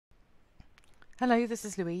Hello, this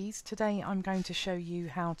is Louise. Today I'm going to show you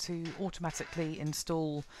how to automatically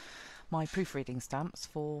install my proofreading stamps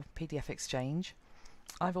for PDF-XChange.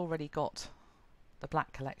 I've already got the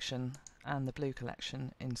black collection and the blue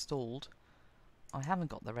collection installed. I haven't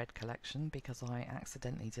got the red collection because I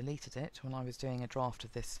accidentally deleted it when I was doing a draft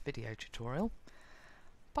of this video tutorial.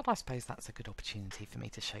 But I suppose that's a good opportunity for me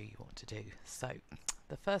to show you what to do. So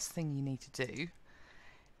the first thing you need to do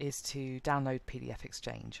is to download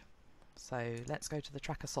PDF-XChange. So let's go to the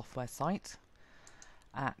Tracker software site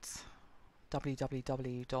at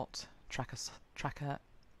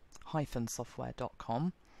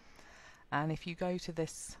www.tracker-software.com, and if you go to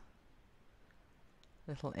this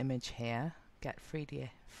little image here, get free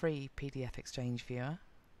PDF-XChange viewer,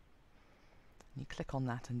 you click on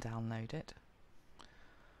that and download it,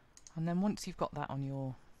 and then once you've got that on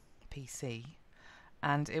your PC,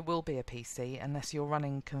 and it will be a PC unless you're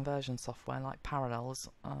running conversion software like Parallels,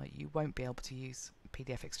 you won't be able to use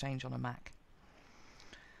PDF-XChange on a Mac.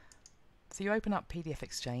 So you open up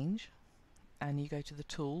PDF-XChange and you go to the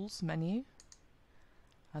Tools menu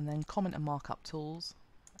and then Comment and Markup Tools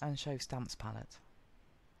and Show Stamps Palette.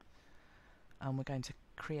 And we're going to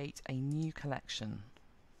create a new collection.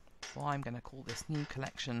 So I'm going to call this new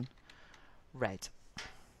collection Red.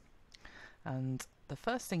 And the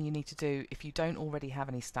first thing you need to do, if you don't already have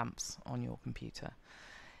any stamps on your computer,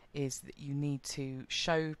 is that you need to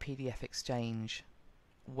show PDF-XChange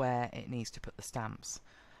where it needs to put the stamps.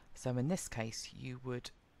 So in this case you would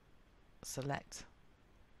select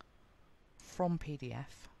from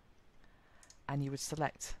PDF and you would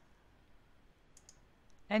select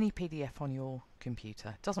any PDF on your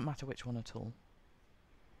computer. It doesn't matter which one at all.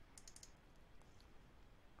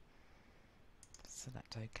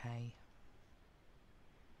 Select OK.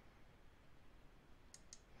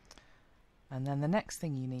 And then the next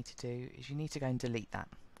thing you need to do is you need to go and delete that.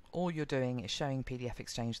 All you're doing is showing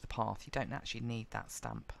PDF-XChange the path. You don't actually need that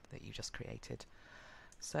stamp that you just created.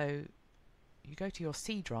 So you go to your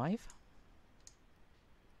C drive,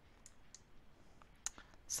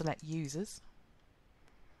 select Users,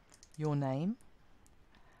 your name,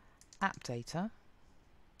 App Data,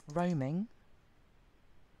 Roaming,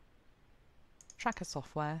 Tracker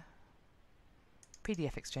Software,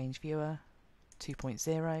 PDF-XChange Viewer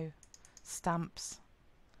 2.0, Stamps,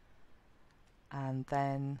 and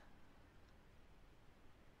then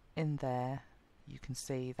in there you can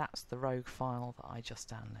see that's the rogue file that I just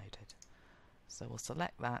downloaded. So we'll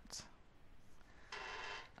select that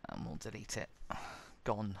and we'll delete it.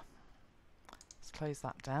 Gone. Let's close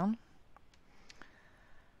that down.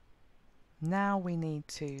 Now we need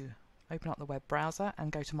to open up the web browser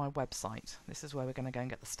and go to my website. This is where we're going to go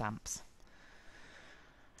and get the stamps.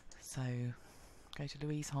 So go to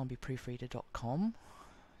louiseharnbyproofreader.com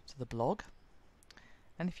to the blog,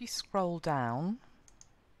 and if you scroll down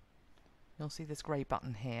you'll see this grey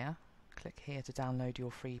button here. Click here to download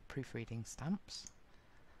your free proofreading stamps.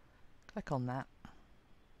 Click on that,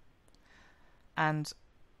 and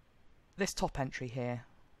this top entry here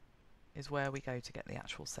is where we go to get the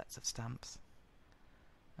actual sets of stamps.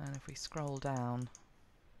 And if we scroll down,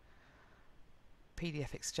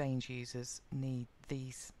 PDF-XChange users need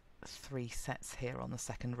these three sets here on the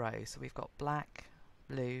second row. So we've got black,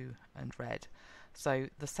 blue and red. So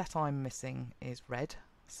the set I'm missing is red,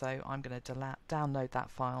 so I'm going to download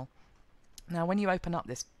that file. Now when you open up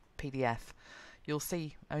this PDF you'll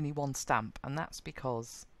see only one stamp, and that's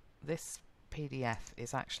because this PDF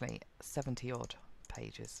is actually 70 odd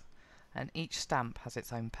pages and each stamp has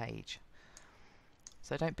its own page.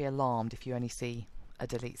 So don't be alarmed if you only see a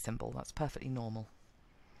delete symbol, that's perfectly normal.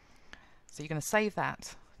 So you're going to save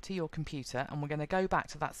that to your computer, and we're going to go back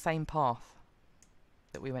to that same path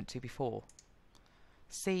that we went to before.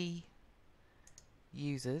 C,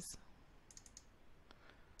 Users,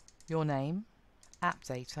 your name, App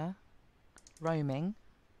Data, Roaming,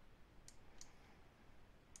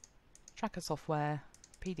 Tracker Software,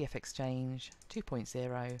 PDF-XChange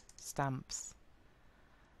 2.0, Stamps,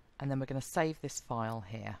 and then we're going to save this file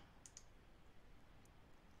here.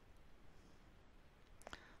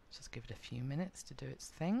 Just give it a few minutes to do its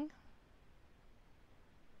thing.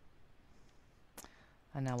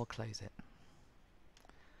 And now we'll close it.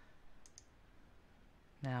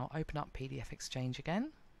 Now open up PDF-XChange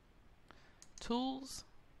again. Tools,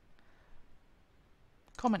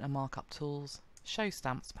 Comment and Markup Tools, Show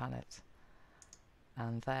Stamps Palette.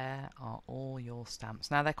 And there are all your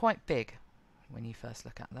stamps. Now they're quite big when you first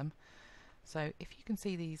look at them. So if you can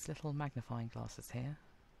see these little magnifying glasses here,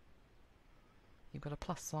 you've got a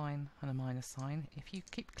plus sign and a minus sign. If you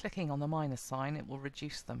keep clicking on the minus sign it will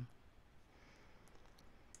reduce them.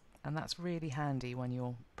 And that's really handy when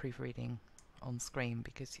you're proofreading on screen,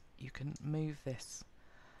 because you can move this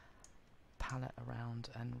palette around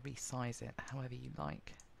and resize it however you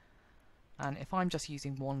like. And if I'm just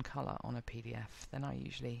using one colour on a PDF, then I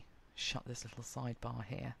usually shut this little sidebar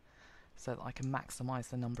here so that I can maximise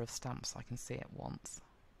the number of stamps I can see at once.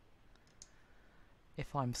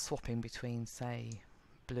 If I'm swapping between, say,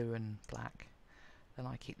 blue and black, then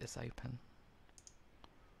I keep this open.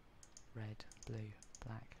 Red, blue,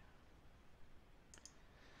 black.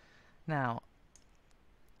 Now,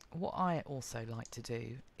 what I also like to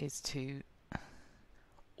do is to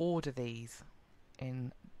order these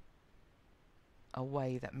in a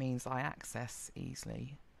way that means I access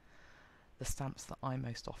easily the stamps that I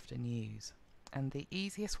most often use. And the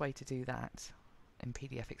easiest way to do that in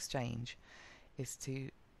PDF-XChange is to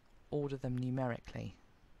order them numerically,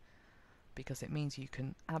 because it means you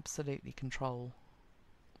can absolutely control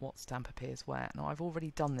what stamp appears where. Now, I've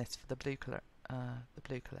already done this for the black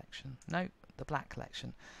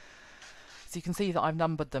collection. So you can see that I've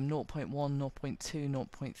numbered them 0.1, 0.2,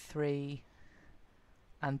 0.3,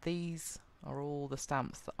 and these are all the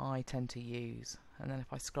stamps that I tend to use. And then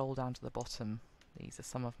if I scroll down to the bottom, these are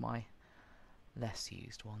some of my less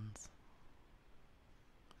used ones.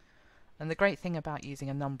 And the great thing about using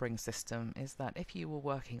a numbering system is that if you were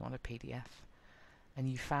working on a PDF and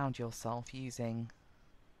you found yourself using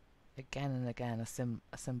again and again a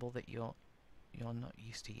symbol that you're not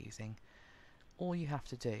used to using, all you have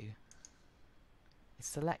to do is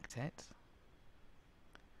select it,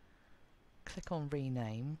 click on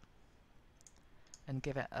rename, and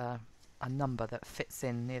give it a number that fits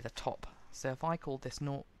in near the top. So if I call this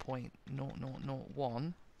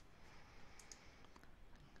 0.0001,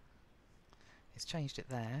 it's changed it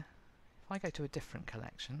there. If I go to a different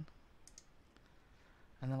collection,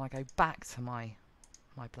 and then I go back to my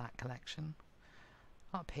black collection,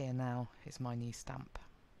 up here now is my new stamp,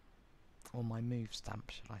 or my move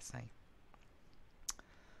stamp, should I say.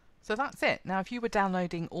 So that's it. Now, if you were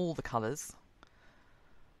downloading all the colours,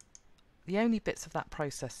 the only bits of that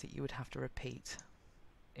process that you would have to repeat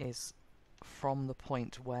is from the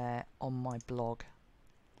point where on my blog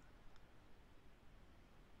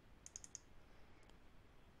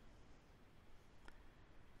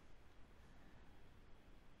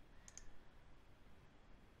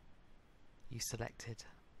you selected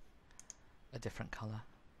a different colour.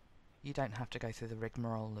 You don't have to go through the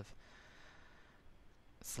rigmarole of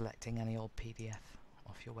selecting any old PDF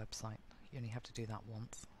off your website. You only have to do that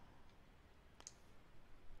once.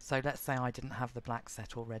 So let's say I didn't have the black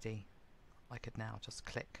set already. I could now just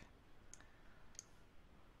click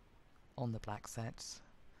on the black set,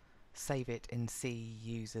 save it in C,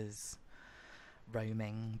 users,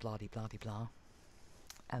 roaming, blah-de-blah-de-blah,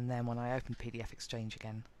 and then when I open PDF-XChange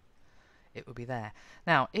again, it will be there.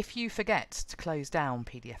 Now, if you forget to close down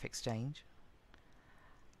PDF-XChange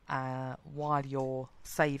while you're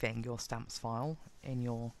saving your stamps file in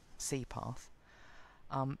your C path,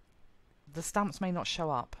 the stamps may not show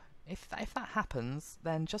up. If that happens,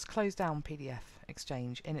 then just close down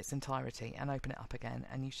PDF-XChange in its entirety and open it up again,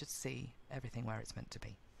 and you should see everything where it's meant to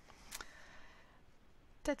be.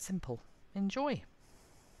 Dead simple. Enjoy!